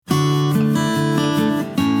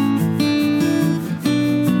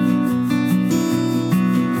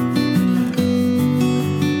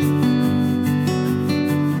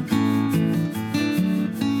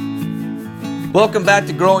Welcome back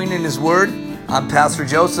to Growing in His Word. I'm Pastor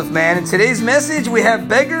Joseph, man. In today's message, we have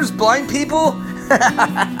beggars, blind people.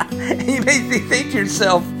 You may think to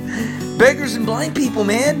yourself, beggars and blind people,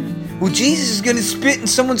 man. Well, Jesus is going to spit in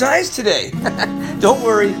someone's eyes today. Don't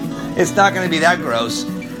worry, it's not going to be that gross.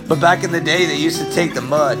 But back in the day, they used to take the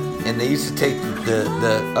mud and they used to take the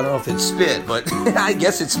I don't know if it's spit, but I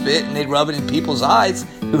guess it's spit, and they'd rub it in people's eyes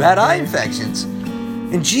who had eye infections.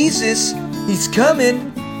 And Jesus, He's coming,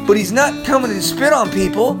 but He's not coming to spit on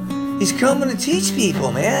people. He's coming to teach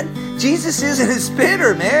people, man. Jesus isn't a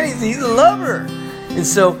spitter, man. He's a lover. And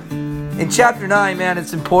so, in chapter 9, man,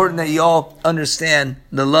 it's important that you all understand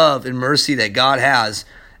the love and mercy that God has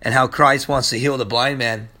and how Christ wants to heal the blind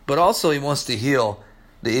man, but also He wants to heal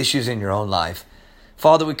the issues in your own life.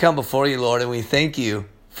 Father, we come before You, Lord, and we thank You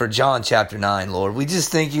for John chapter 9, Lord. We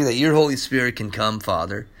just thank You that Your Holy Spirit can come,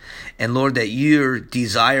 Father. And Lord, that Your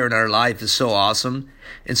desire in our life is so awesome.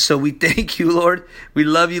 And so we thank You, Lord. We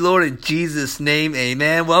love You, Lord, in Jesus' name,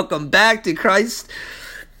 amen. Welcome back to Christ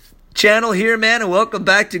channel here, man, and welcome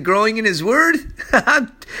back to Growing in His Word.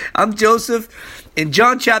 I'm Joseph, and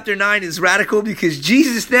John chapter 9 is radical because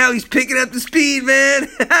Jesus now, He's picking up the speed, man.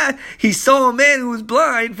 He saw a man who was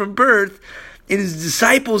blind from birth, and His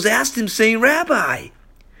disciples asked Him, saying, Rabbi.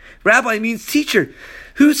 Rabbi means teacher.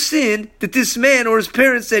 Who sinned that this man or his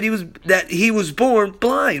parents said he was born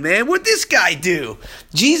blind, man? What'd this guy do?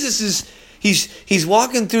 Jesus he's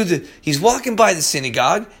walking by the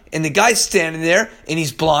synagogue, and the guy's standing there, and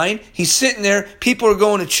he's blind. He's sitting there. People are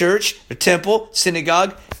going to church, or temple,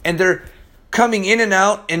 synagogue, and they're coming in and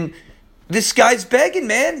out, and this guy's begging,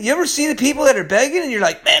 man. You ever see the people that are begging, and you're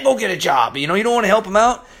like, man, go get a job. You don't want to help them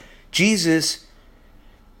out? Jesus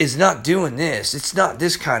is not doing this. It's not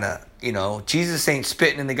this kind of, Jesus ain't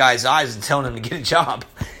spitting in the guy's eyes and telling him to get a job.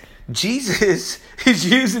 Jesus is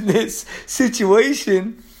using this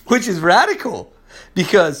situation, which is radical,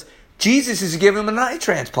 because Jesus is giving him an eye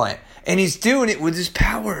transplant, and He's doing it with His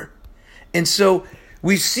power. And so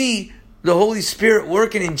we see the Holy Spirit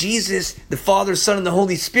working in Jesus, the Father, Son, and the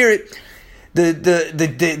Holy Spirit. The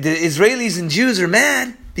Israelis and Jews are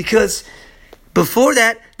mad because before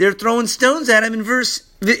that, they're throwing stones at Him in verse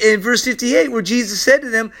 58, where Jesus said to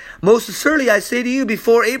them, most assuredly I say to you,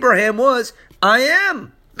 before Abraham was, I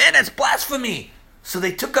am. Man, that's blasphemy. So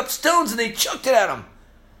they took up stones and they chucked it at Him.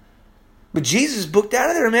 But Jesus booked out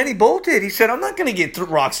of there, man. He bolted. He said, I'm not going to get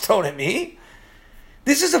rocks thrown at me.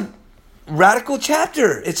 This is a radical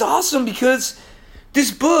chapter. It's awesome because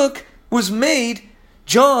this book was made.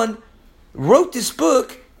 John wrote this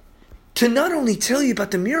book to not only tell you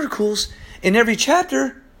about the miracles in every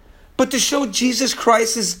chapter, but to show Jesus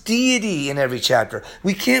Christ's deity in every chapter.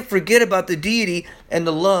 We can't forget about the deity and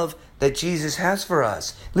the love that Jesus has for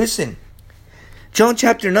us. Listen, John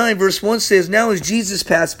chapter 9 verse 1 says, now as Jesus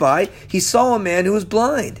passed by, He saw a man who was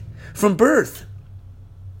blind from birth.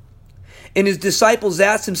 And His disciples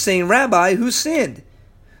asked Him, saying, Rabbi, who sinned,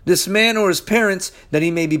 this man or his parents, that he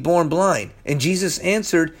may be born blind? And Jesus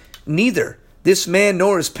answered, neither this man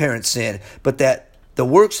nor his parents sinned, but that the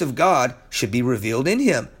works of God should be revealed in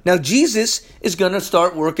him. Now Jesus is going to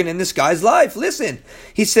start working in this guy's life. Listen,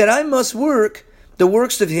 He said, I must work the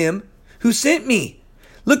works of Him who sent me.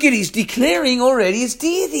 Look at, He's declaring already His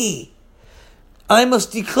deity. I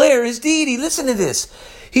must declare His deity. Listen to this.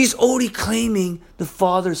 He's already claiming the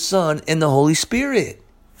Father, Son, and the Holy Spirit.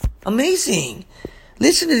 Amazing.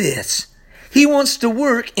 Listen to this. He wants to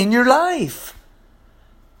work in your life.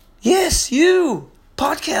 Yes, you,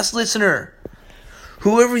 podcast listener.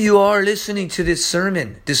 Whoever you are listening to this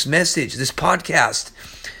sermon, this message, this podcast,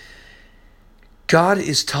 God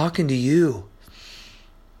is talking to you.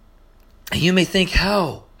 And you may think,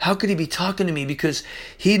 how? How could He be talking to me? Because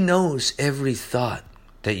He knows every thought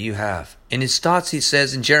that you have. And His thoughts, He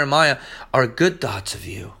says in Jeremiah, are good thoughts of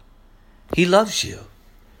you. He loves you.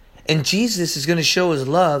 And Jesus is going to show His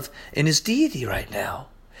love and His deity right now.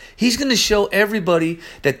 He's going to show everybody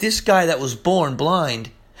that this guy that was born blind,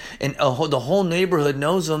 and the whole neighborhood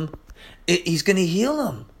knows him, He's going to heal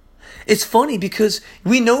him. It's funny because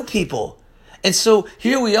we know people. And so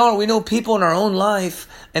here we are, we know people in our own life,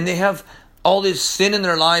 and they have all this sin in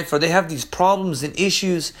their life, or they have these problems and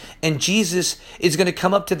issues, and Jesus is going to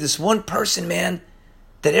come up to this one person, man,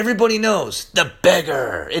 that everybody knows, the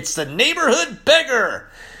beggar. It's the neighborhood beggar.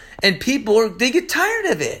 And people, they get tired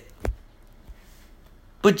of it.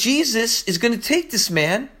 But Jesus is going to take this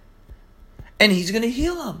man, and He's going to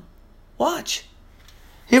heal him. Watch.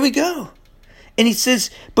 Here we go. And He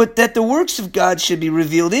says, but that the works of God should be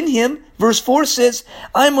revealed in him. Verse 4 says,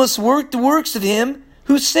 I must work the works of Him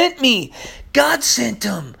who sent me. God sent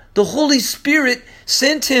him. The Holy Spirit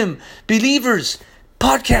sent him. Believers,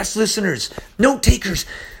 Podcast listeners, note takers,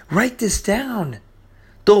 write this down.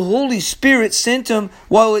 The Holy Spirit sent him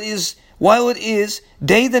while it is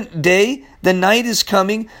day, the night is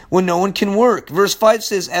coming when no one can work. Verse 5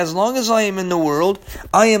 says, as long as I am in the world,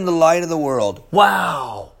 I am the light of the world.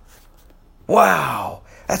 Wow.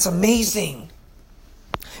 That's amazing.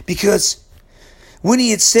 Because when he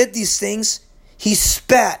had said these things, he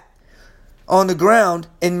spat on the ground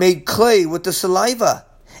and made clay with the saliva.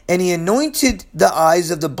 And he anointed the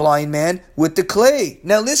eyes of the blind man with the clay.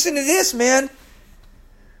 Now listen to this, man.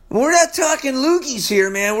 We're not talking loogies here,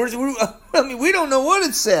 man. We don't know what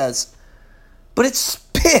it says. But it's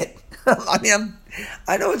spit.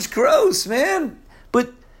 I know it's gross, man.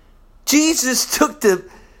 But Jesus took the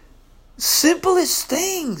simplest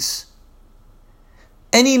things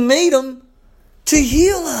and he made them to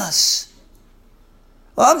heal us.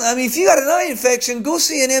 If you got an eye infection, go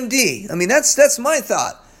see an MD. That's my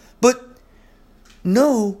thought. But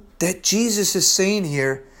know that Jesus is saying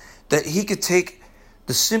here that he could take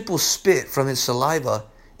the simple spit from his saliva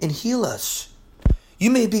and heal us.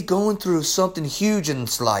 You may be going through something huge in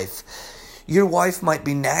this life. Your wife might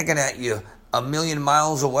be nagging at you 1,000,000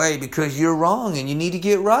 miles away because you're wrong and you need to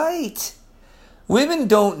get right. Women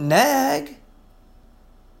don't nag.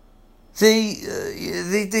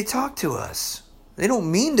 They talk to us. They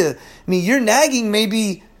don't mean to. Your nagging may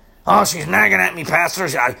be, oh, she's nagging at me, Pastor.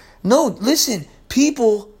 No, listen,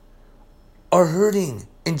 people are hurting.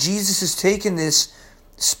 And Jesus is taking this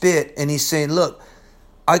spit and he's saying, look,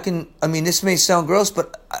 this may sound gross,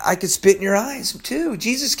 but I can spit in your eyes too.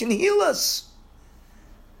 Jesus can heal us.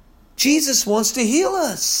 Jesus wants to heal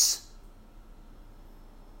us.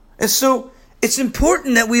 And so it's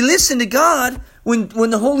important that we listen to God when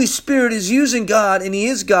the Holy Spirit is using God and he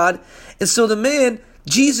is God. And so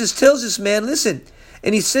Jesus tells this man, listen,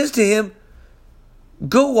 and he says to him,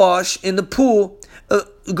 go wash of the pool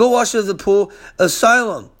of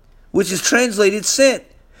Siloam, which is translated sent.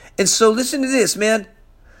 And so listen to this, man.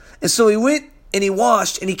 And so he went and he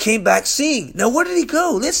washed and he came back seeing. Now where did he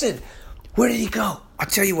go? Listen, where did he go? I'll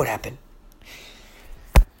tell you what happened.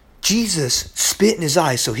 Jesus spit in his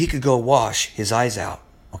eyes so he could go wash his eyes out.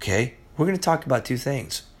 Okay? We're going to talk about two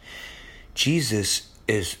things. Jesus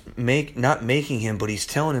is not making him, but he's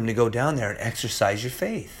telling him to go down there and exercise your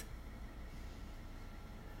faith.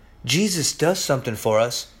 Jesus does something for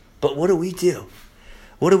us, but what do we do?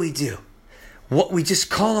 We just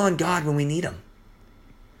call on God when we need him.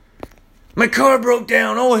 My car broke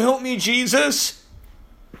down. Oh, help me, Jesus.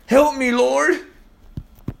 Help me, Lord.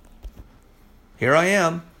 Here I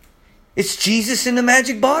am. It's Jesus in the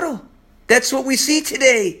magic bottle. That's what we see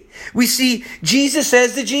today. We see Jesus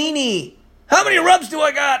as the genie. How many rubs do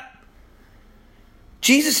I got?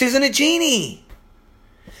 Jesus isn't a genie.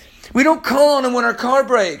 We don't call on him when our car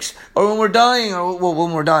breaks or when we're dying,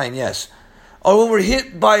 when we're dying, yes. Or when we're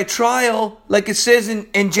hit by a trial, like it says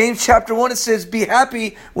in James chapter 1, it says, be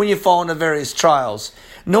happy when you fall into various trials,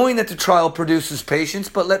 knowing that the trial produces patience,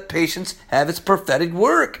 but let patience have its perfected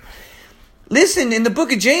work. Listen, in the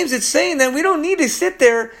book of James, it's saying that we don't need to sit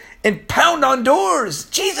there and pound on doors.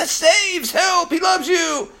 Jesus saves, help, he loves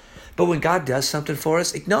you. But when God does something for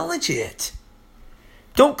us, acknowledge it.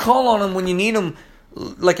 Don't call on him when you need him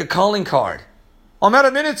like a calling card. I'm out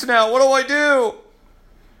of minutes now, what do I do?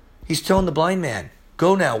 He's telling the blind man,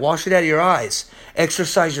 go now, wash it out of your eyes.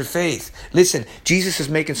 Exercise your faith. Listen, Jesus is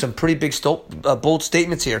making some pretty big, bold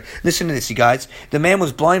statements here. Listen to this, you guys. The man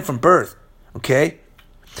was blind from birth, okay?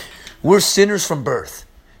 We're sinners from birth.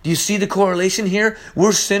 Do you see the correlation here?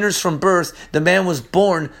 We're sinners from birth. The man was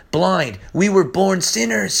born blind. We were born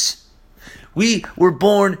sinners. We were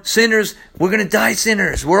born sinners. We're going to die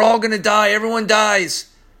sinners. We're all going to die. Everyone dies.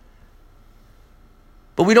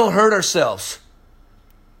 But we don't hurt ourselves.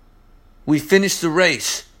 We finish the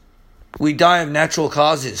race. We die of natural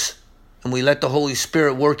causes. And we let the Holy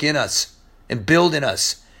Spirit work in us and build in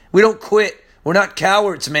us. We don't quit. We're not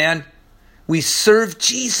cowards, man. We serve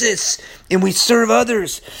Jesus and we serve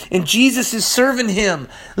others. And Jesus is serving him.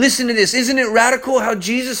 Listen to this. Isn't it radical how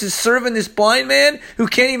Jesus is serving this blind man who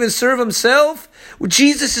can't even serve himself? Well,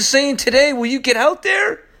 Jesus is saying today, will you get out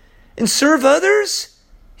there and serve others?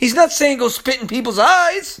 He's not saying go spit in people's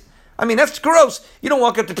eyes. That's gross. You don't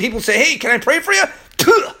walk up to people and say, hey, can I pray for you?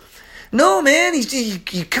 No, man.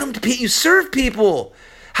 You come to people, you serve people.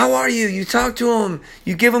 How are you? You talk to them.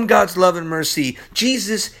 You give them God's love and mercy.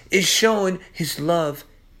 Jesus is showing his love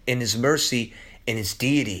and his mercy and his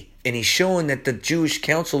deity. And he's showing that the Jewish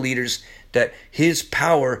council leaders, that his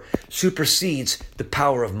power supersedes the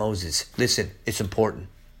power of Moses. Listen, it's important.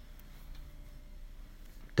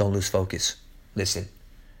 Don't lose focus. Listen,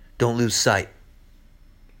 don't lose sight.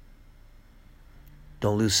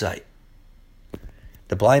 Don't lose sight.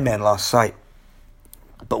 The blind man lost sight,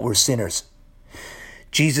 but we're sinners.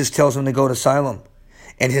 Jesus tells him to go to Siloam.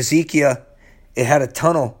 And Hezekiah, it had a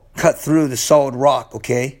tunnel cut through the solid rock,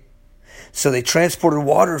 okay? So they transported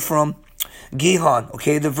water from Gihon,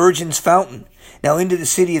 okay, the Virgin's fountain, now into the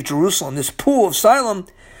city of Jerusalem. This pool of Siloam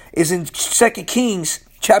is in 2 Kings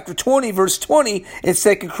chapter 20, verse 20, and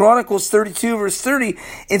 2 Chronicles 32, verse 30.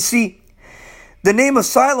 And see, the name of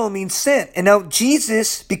Siloam means sent. And now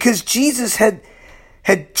Jesus, because Jesus had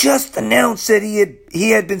just announced that he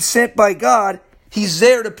had been sent by God, he's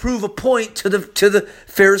there to prove a point to the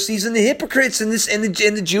Pharisees and the hypocrites and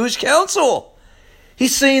the Jewish council.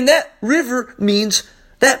 He's saying that river means,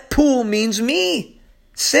 that pool means me.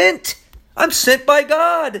 Sent. I'm sent by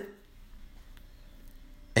God.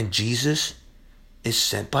 And Jesus is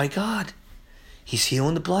sent by God. He's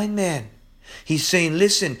healing the blind man. He's saying,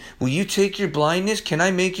 listen, will you take your blindness? Can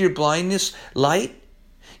I make your blindness light?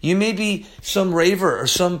 You may be some raver or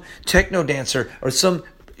some techno dancer or some,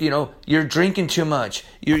 you're drinking too much.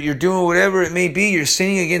 You're doing whatever it may be. You're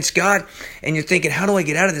sinning against God. And you're thinking, how do I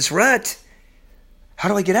get out of this rut? How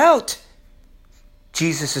do I get out?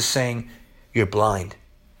 Jesus is saying, you're blind.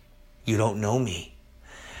 You don't know me.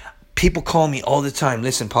 People call me all the time.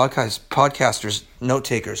 Listen, podcasters, note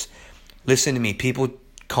takers, listen to me. People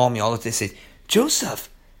call me all the time. They say, Joseph,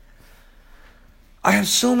 I have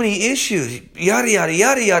so many issues. Yada, yada,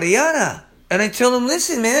 yada, yada, yada. And I tell them,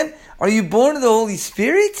 listen, man, are you born of the Holy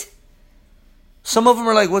Spirit? Some of them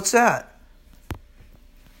are like, what's that?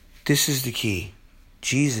 This is the key.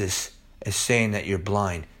 Jesus is saying that you're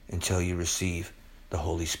blind until you receive the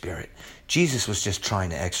Holy Spirit. Jesus was just trying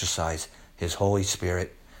to exercise his Holy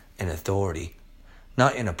Spirit and authority,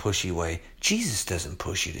 not in a pushy way. Jesus doesn't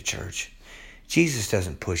push you to church. Jesus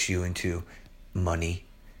doesn't push you into money.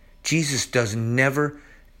 Jesus does never,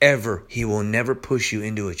 ever, he will never push you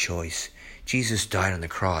into a choice. Jesus died on the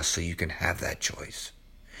cross so you can have that choice.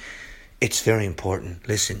 It's very important.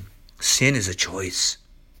 Listen, sin is a choice.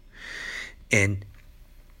 And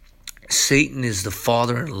Satan is the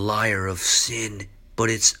father and liar of sin, but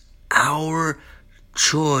it's our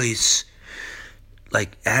choice.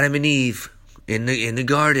 Like Adam and Eve in the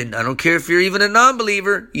garden. I don't care if you're even a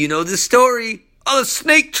non-believer. You know the story. Oh, the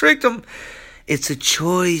snake tricked them. It's a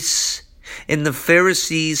choice. And the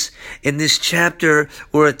Pharisees in this chapter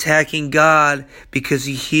were attacking God because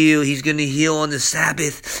he's going to heal on the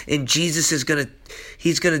Sabbath. And Jesus he's going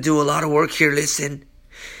to do a lot of work here. Listen.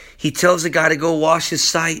 He tells the guy to go wash his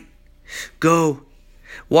sight. Go.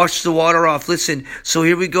 Wash the water off. Listen. So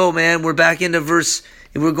here we go, man. We're back into verse.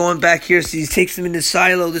 We're going back here. So he takes them into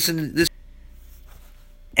Silo. Listen to this.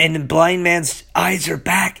 And the blind man's eyes are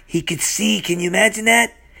back. He could see. Can you imagine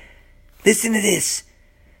that? Listen to this.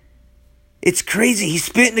 It's crazy. He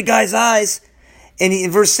spit in the guy's eyes. And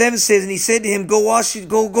in verse 7 says, and he said to him, go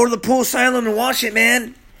to the pool of Siloam and wash it,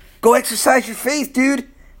 man. Go exercise your faith, dude.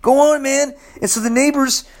 Go on, man. And so the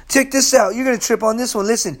neighbors, check this out. You're going to trip on this one.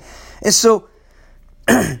 Listen. And so,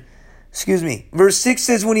 excuse me. Verse 6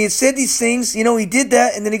 says, when he had said these things, he did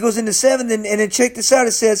that. And then he goes into 7. And then check this out.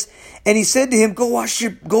 It says, and he said to him, go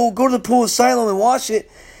to the pool of Siloam and wash it.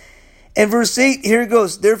 And verse 8, here it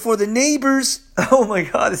goes. Therefore the neighbors, oh my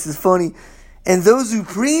God, this is funny. And those who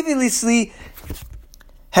previously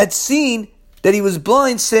had seen that he was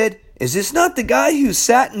blind said, is this not the guy who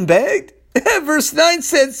sat and begged? Verse 9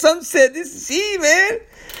 said, some said, this is he, man.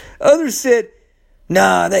 Others said,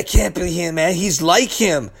 nah, that can't be him, man. He's like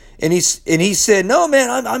him. And he said, no,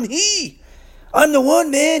 man, I'm he. I'm the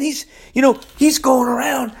one, man. He's going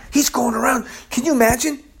around. He's going around. Can you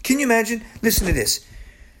imagine? Listen to this.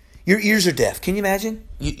 Your ears are deaf. Can you imagine?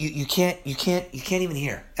 You can't even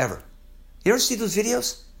hear ever. You ever see those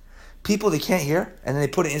videos? People, they can't hear, and then they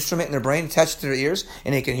put an instrument in their brain attached to their ears,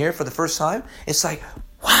 and they can hear for the first time. It's like,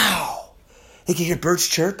 wow. They can hear birds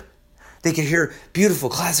chirp. They can hear beautiful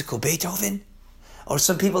classical Beethoven. Or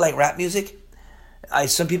some people like rap music.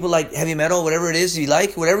 Some people like heavy metal, whatever it is you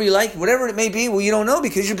like, whatever it may be. Well, you don't know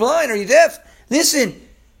because you're blind or you're deaf. Listen.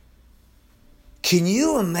 Can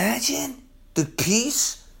you imagine the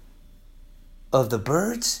peace of the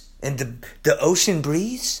birds and the ocean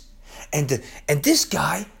breeze? And this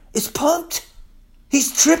guy is pumped.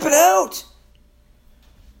 He's tripping out.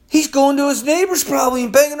 He's going to his neighbors probably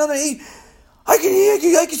and banging on the. I can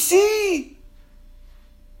hear, I can see.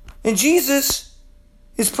 And Jesus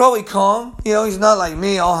is probably calm. He's not like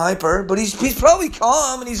me, all hyper, but he's probably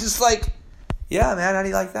calm, and he's just like, yeah, man, how do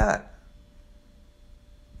you like that?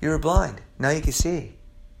 You were blind. Now you can see.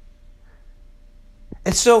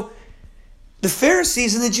 And so the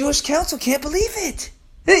Pharisees and the Jewish council can't believe it.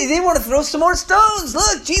 They want to throw some more stones.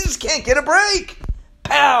 Look, Jesus can't get a break.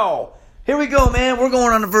 Pow! Here we go, man. We're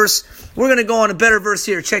going on a verse. We're going to go on a better verse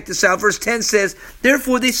here. Check this out. Verse 10 says,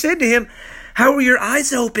 therefore they said to him, how were your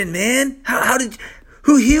eyes open, man?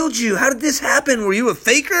 Who healed you? How did this happen? Were you a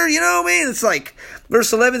faker? You know what I mean? It's like,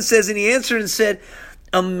 verse 11 says, and he answered and said,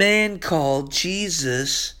 a man called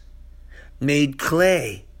Jesus made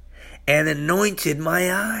clay and anointed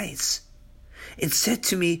my eyes and said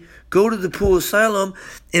to me, go to the pool of Siloam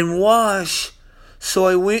and wash. So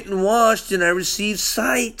I went and washed and I received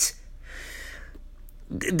sight.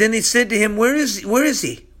 Then they said to him, where is he? Where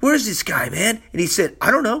is this guy, man? And he said,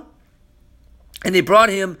 I don't know. And they brought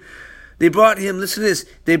him, listen to this,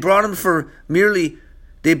 they brought him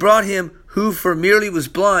who for merely was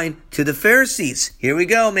blind to the Pharisees. Here we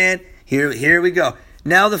go, man. Here we go.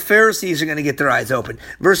 Now the Pharisees are going to get their eyes open.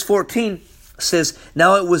 Verse 14 says,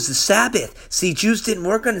 now it was the Sabbath. See, Jews didn't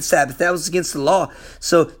work on the Sabbath. That was against the law.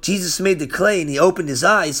 So Jesus made the clay and he opened his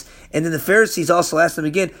eyes. And then the Pharisees also asked him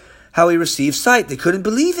again how he received sight. They couldn't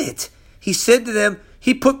believe it. He said to them,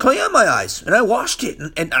 he put clay on my eyes and I washed it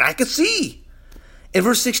and I could see. And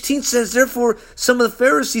verse 16 says, therefore, some of the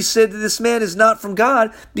Pharisees said that this man is not from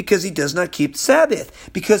God because he does not keep the Sabbath.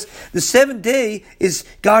 Because the seventh day is,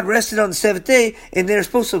 God rested on the seventh day, and they're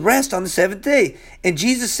supposed to rest on the seventh day. And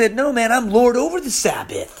Jesus said, no, man, I'm Lord over the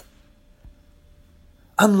Sabbath.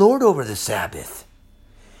 I'm Lord over the Sabbath.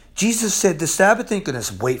 Jesus said, the Sabbath ain't going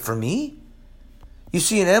to wait for me. You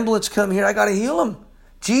see an ambulance come here, I got to heal him.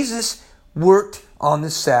 Jesus worked on the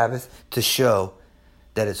Sabbath to show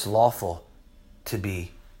that it's lawful to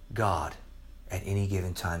be God at any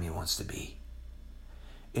given time he wants to be.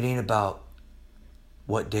 It ain't about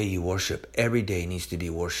what day you worship. Every day needs to be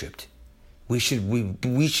worshiped. We should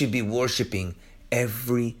be worshiping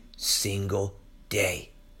every single day.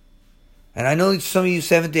 And I know some of you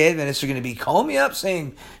Seventh-day Adventists are going to be calling me up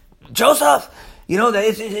saying, Joseph, you know, that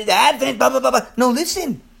it's the Advent, blah, blah, blah, blah. No,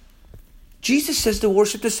 listen. Jesus says to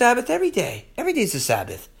worship the Sabbath every day. Every day is the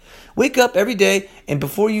Sabbath. Wake up every day, and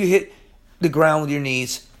before you hit the ground with your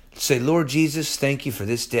knees, say, Lord Jesus, thank you for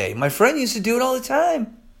this day. My friend used to do it all the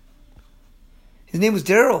time. His name was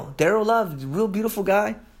Daryl. Daryl Love, a real beautiful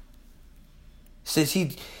guy. Says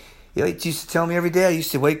he used to tell me every day, I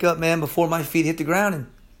used to wake up, man, before my feet hit the ground and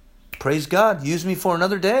praise God, use me for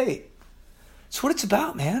another day. That's what it's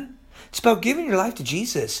about, man. It's about giving your life to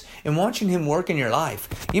Jesus and watching him work in your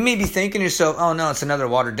life. You may be thinking to yourself, oh no, it's another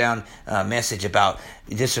watered down message about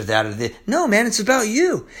this or that or this. No, man, it's about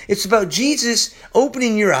you. It's about Jesus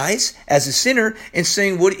opening your eyes as a sinner and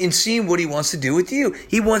seeing what he wants to do with you.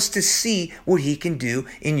 He wants to see what he can do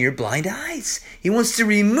in your blind eyes. He wants to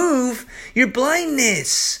remove your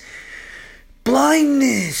blindness.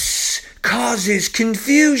 Blindness causes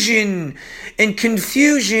confusion, and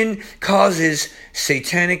confusion causes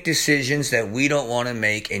satanic decisions that we don't want to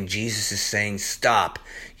make, and Jesus is saying, stop.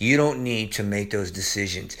 You don't need to make those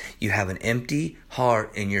decisions. You have an empty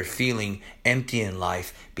heart and you're feeling empty in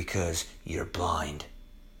life because you're blind.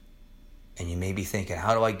 And you may be thinking,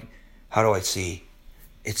 how do I see?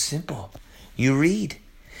 It's simple. You read.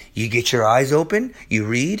 You get your eyes open, you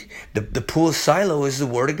read. The pool of Siloam is the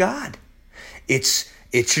Word of God. It's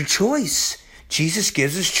your choice. Jesus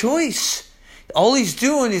gives us choice. All he's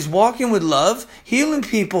doing is walking with love, healing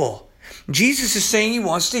people. Jesus is saying he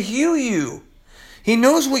wants to heal you. He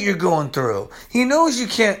knows what you're going through. He knows you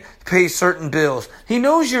can't pay certain bills. He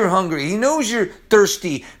knows you're hungry. He knows you're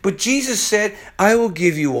thirsty. But Jesus said, I will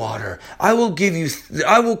give you water. I will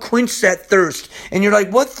quench that thirst. And you're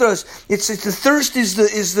like, what thirst? It's the thirst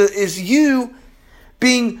is you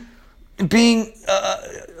being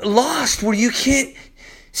lost where you can't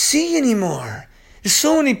see anymore. There's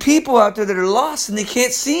so many people out there that are lost and they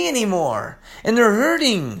can't see anymore. And they're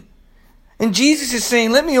hurting. And Jesus is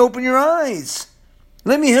saying, let me open your eyes.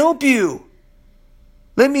 Let me help you.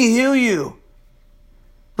 Let me heal you.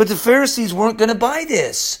 But the Pharisees weren't going to buy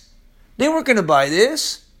this. They weren't going to buy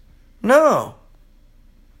this. No.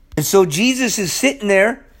 And so Jesus is sitting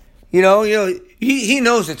there. He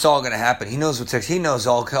knows it's all going to happen. He knows he knows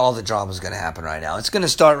all the drama is going to happen right now. It's going to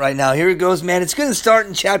start right now. Here it goes, man. It's going to start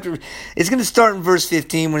in verse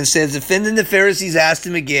 15 when it says, then the Pharisees asked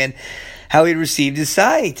him again how he received his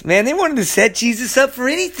sight. Man, they wanted to set Jesus up for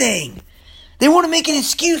anything. They want to make an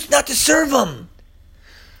excuse not to serve him.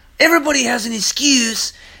 Everybody has an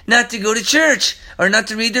excuse not to go to church or not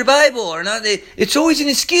to read their Bible it's always an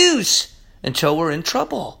excuse until we're in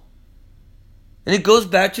trouble. And it goes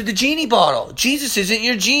back to the genie bottle. Jesus isn't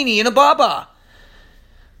your genie in a baba.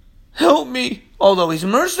 Help me. Although he's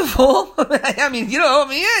merciful.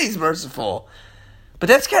 He's merciful. But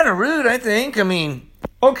that's kind of rude, I think.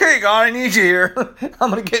 Okay, God, I need you here.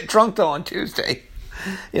 I'm going to get drunk though on Tuesday.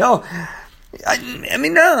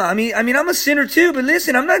 I'm a sinner too, but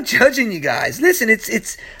listen, I'm not judging you guys. Listen,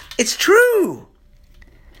 it's true.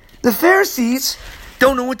 The Pharisees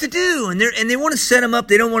don't know what to do, and they want to set him up.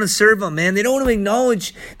 They don't want to serve him, man. They don't want to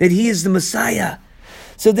acknowledge that he is the Messiah.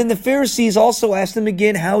 So then the Pharisees also asked him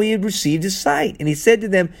again how he had received his sight. And he said to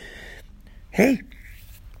them, hey,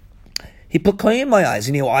 he put clay in my eyes,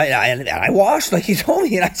 and I washed like he told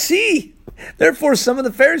me, and I see. Therefore, some of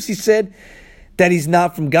the Pharisees said that he's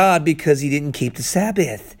not from God because he didn't keep the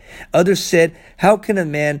Sabbath. Others said, how can a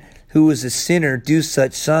man who is a sinner do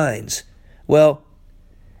such signs? Well,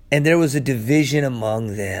 and there was a division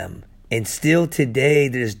among them. And still today,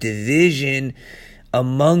 there's division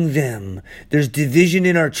among them. There's division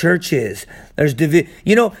in our churches.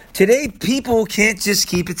 Today people can't just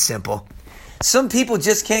keep it simple. Some people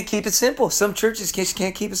just can't keep it simple. Some churches just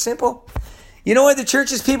can't keep it simple. You know why the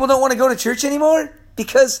churches people don't want to go to church anymore?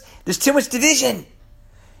 Because there's too much division.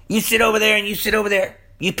 You sit over there and you sit over there.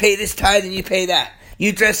 You pay this tithe and you pay that.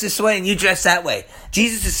 You dress this way and you dress that way.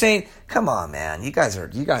 Jesus is saying, come on, man. You guys are,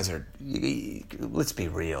 let's be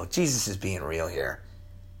real. Jesus is being real here.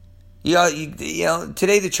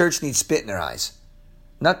 Today the church needs spit in their eyes.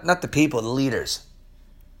 Not the people, the leaders.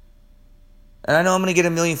 And I know I'm going to get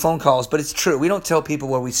a million phone calls, but it's true. We don't tell people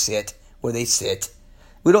where they sit.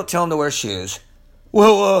 We don't tell them to wear shoes.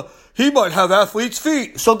 Well, he might have athlete's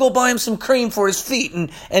feet, so go buy him some cream for his feet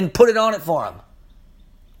and put it on it for him.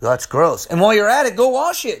 That's gross. And while you're at it, go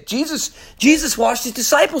wash it. Jesus washed his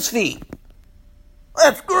disciples' feet.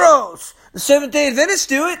 That's gross. The Seventh-day Adventists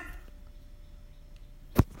do it.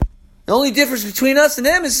 The only difference between us and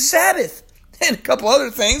them is the Sabbath. And a couple other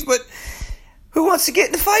things, but who wants to get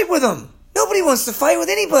in a fight with them? Nobody wants to fight with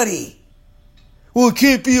anybody. Well, it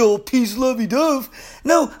can't be all peace, lovey-dove.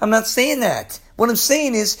 No, I'm not saying that. What I'm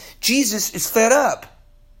saying is Jesus is fed up.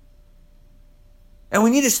 And we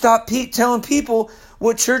need to stop telling people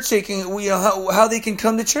what church they can, how they can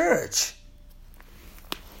come to church.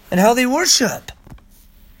 And how they worship.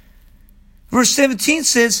 Verse 17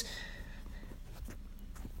 says,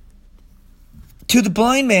 to the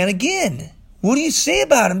blind man again, what do you say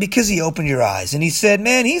about him? Because he opened your eyes. And he said,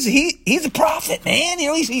 man, he's a prophet, man.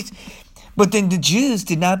 But then the Jews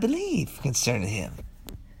did not believe concerning him,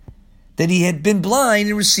 that he had been blind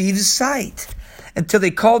and received his sight, until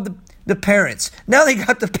they called the parents. Now they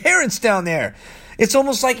got the parents down there. It's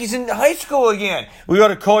almost like he's in high school again. We got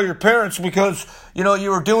to call your parents because,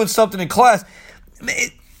 you were doing something in class.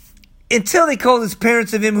 Until they called his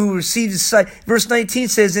parents of him who received his sight. Verse 19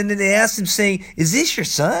 says, and then they asked him, saying, is this your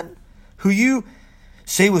son, who you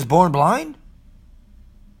say was born blind?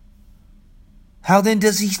 How then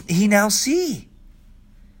does he now see?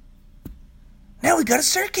 Now we got a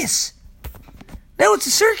circus. Now it's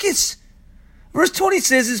a circus. Verse 20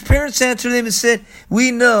 says, his parents answered him and said,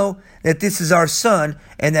 we know that this is our son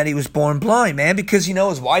and that he was born blind, man, because,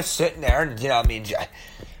 his wife's sitting there and,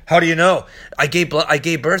 how do you know? I gave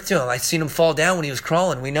birth to him. I seen him fall down when he was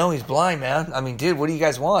crawling. We know he's blind, man. Dude, what do you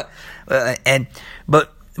guys want?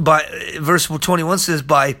 But by verse 21 says,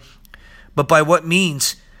 but by what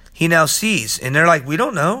means he now sees? And they're like, we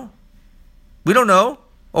don't know. We don't know.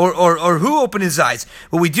 Or who opened his eyes?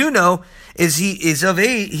 What we do know is he is of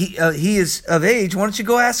age. He is of age. Why don't you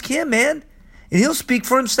go ask him, man? And he'll speak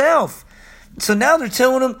for himself. So now they're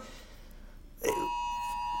telling him,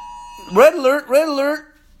 red alert.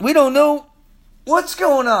 We don't know what's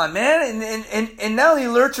going on, man. And now the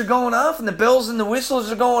alerts are going off and the bells and the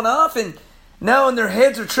whistles are going off, and now in their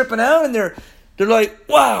heads are tripping out, and they're like,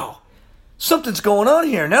 wow, something's going on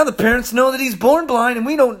here. Now the parents know that he's born blind,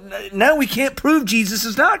 and now we can't prove Jesus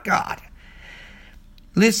is not God.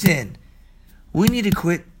 Listen, we need to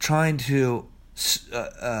quit trying to,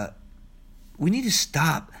 we need to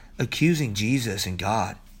stop accusing Jesus and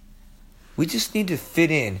God. We just need to fit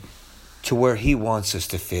in to where he wants us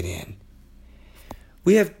to fit in.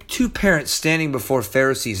 We have two parents standing before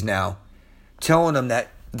Pharisees now, telling them that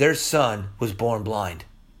their son was born blind.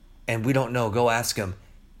 And we don't know. Go ask him.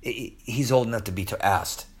 He's old enough to be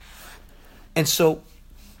asked. And so,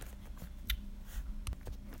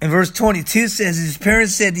 and verse 22 says, his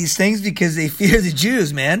parents said these things because they fear the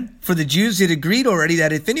Jews, man. For the Jews had agreed already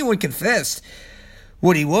that if anyone confessed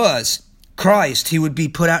what he was, Christ, he would be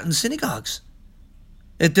put out in the synagogues.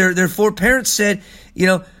 That their foreparents said,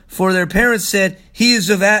 for their parents said, he's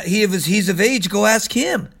of age, go ask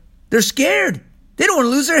him. They're scared. They don't want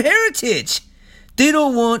to lose their heritage. They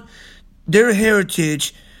don't want their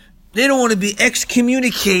heritage. They don't want to be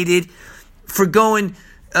excommunicated for going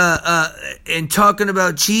and talking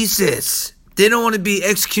about Jesus. They don't want to be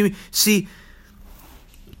excommunicated. See,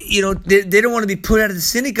 they don't want to be put out of the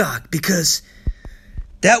synagogue because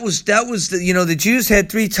That was the Jews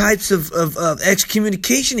had three types of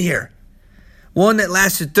excommunication here. One that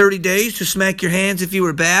lasted 30 days to smack your hands if you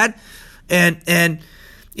were bad, and then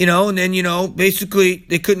basically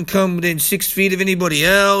they couldn't come within 6 feet of anybody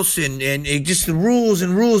else, and it just the rules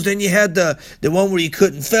and rules. Then you had the one where you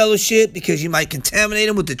couldn't fellowship because you might contaminate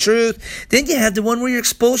them with the truth. Then you had the one where you're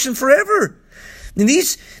expulsion forever. And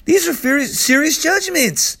these are serious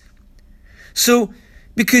judgments. So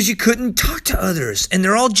because you couldn't talk to others, and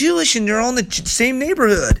they're all Jewish, and they're all in the same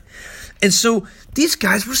neighborhood, and so these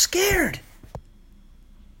guys were scared.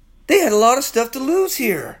 They had a lot of stuff to lose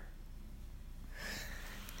here.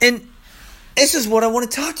 And this is what I want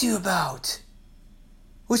to talk to you about.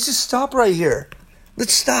 Let's just stop right here.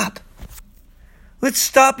 Let's stop. Let's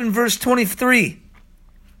stop in verse 23.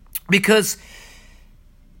 Because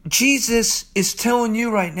Jesus is telling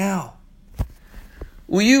you right now,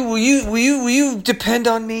 will you depend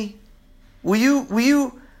on me? Will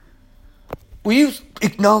you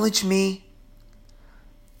acknowledge me?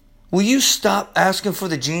 Will you stop asking for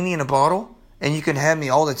the genie in a bottle and you can have me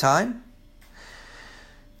all the time?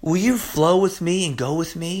 Will you flow with me and go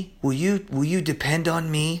with me? Will you depend on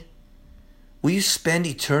me? Will you spend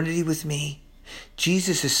eternity with me?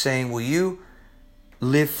 Jesus is saying, will you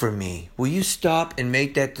live for me? Will you stop and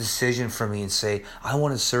make that decision for me and say, I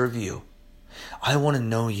want to serve you. I want to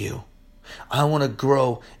know you. I want to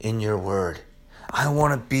grow in your word. I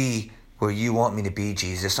want to be where you want me to be,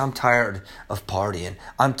 Jesus. I'm tired of partying.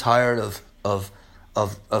 I'm tired of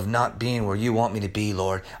not being where you want me to be,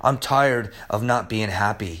 Lord. I'm tired of not being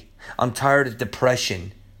happy. I'm tired of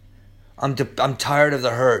depression. I'm tired of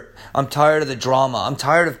the hurt. I'm tired of the drama. I'm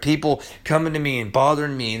tired of people coming to me and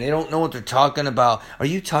bothering me and they don't know what they're talking about. Are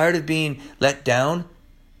you tired of being let down?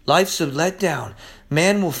 Life's a letdown.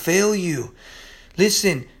 Man will fail you.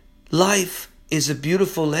 Listen, life is a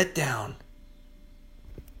beautiful letdown.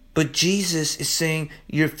 But Jesus is saying,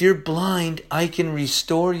 if you're blind, I can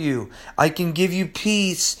restore you. I can give you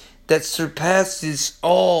peace that surpasses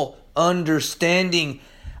all understanding.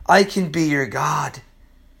 I can be your God.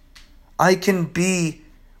 I can be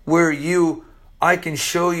I can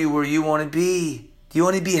show you where you want to be. Do you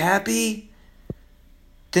want to be happy?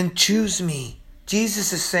 Then choose me.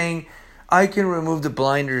 Jesus is saying, I can remove the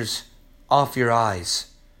blinders off your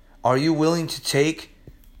eyes. Are you willing to take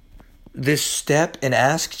this step and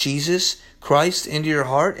ask Jesus Christ into your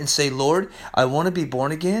heart and say, Lord, I want to be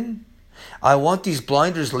born again. I want these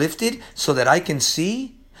blinders lifted so that I can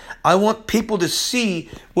see. I want people to see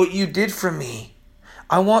what you did for me.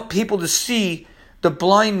 I want people to see the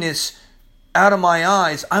blindness out of my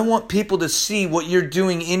eyes. I want people to see what you're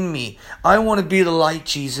doing in me. I want to be the light,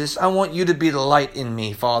 Jesus. I want you to be the light in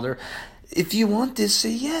me, Father. If you want this,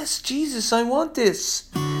 say, yes, Jesus, I want this.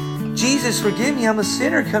 Jesus, forgive me. I'm a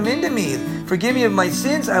sinner. Come into me. Forgive me of my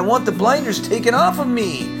sins. I want the blinders taken off of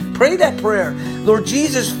me. Pray that prayer. Lord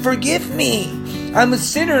Jesus, forgive me. I'm a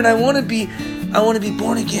sinner and I want to be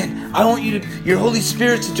born again. I want your Holy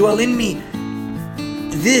Spirit to dwell in me.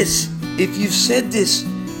 If you've said this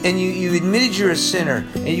and you admitted you're a sinner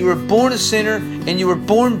and you were born a sinner and you were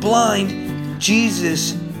born blind,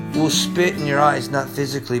 Jesus will spit in your eyes, not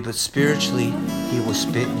physically, but spiritually. He will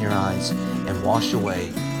spit in your eyes and wash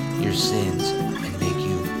away your sins and make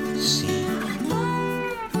you see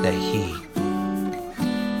that He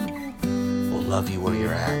will love you where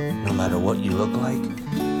you're at, no matter what you look like,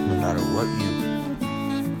 no matter what you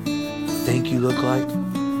think you look like,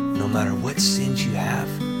 no matter what sins you have.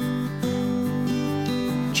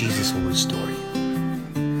 Jesus will restore you,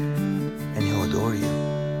 and He'll adore you,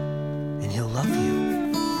 and He'll love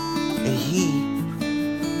you, and He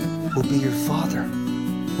will be your father.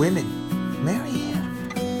 Women, marry Him.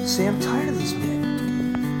 Say, I'm tired of these men.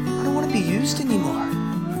 I don't want to be used anymore.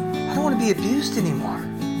 I don't want to be abused anymore.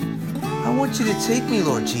 I want you to take me,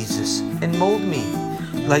 Lord Jesus, and mold me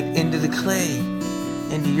like into the clay,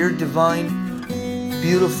 into your divine,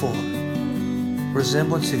 beautiful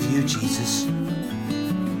resemblance of you, Jesus.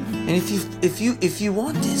 And if you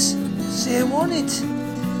want this, say, I want it.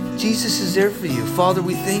 Jesus is there for you. Father,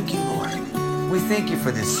 we thank you, Lord. We thank you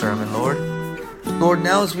for this sermon, Lord. Lord,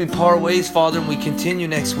 now as we part ways, Father, and we continue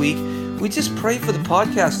next week, we just pray for the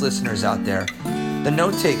podcast listeners out there, the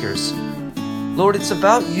note takers. Lord, it's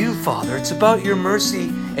about you, Father. It's about your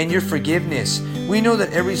mercy and your forgiveness. We know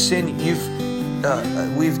that every sin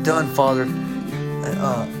we've done, Father,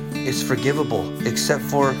 is forgivable, except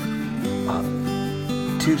for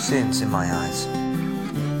 2 sins in my eyes.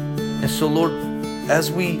 And so, Lord,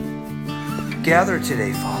 as we gather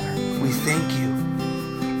today, Father, we thank you.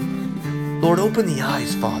 Lord, open the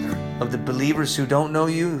eyes, Father, of the believers who don't know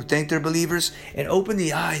you, who think they're believers, and open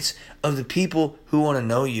the eyes of the people who want to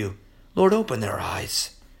know you. Lord, open their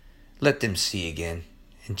eyes. Let them see again.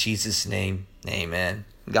 In Jesus' name, amen.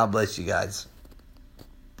 God bless you guys.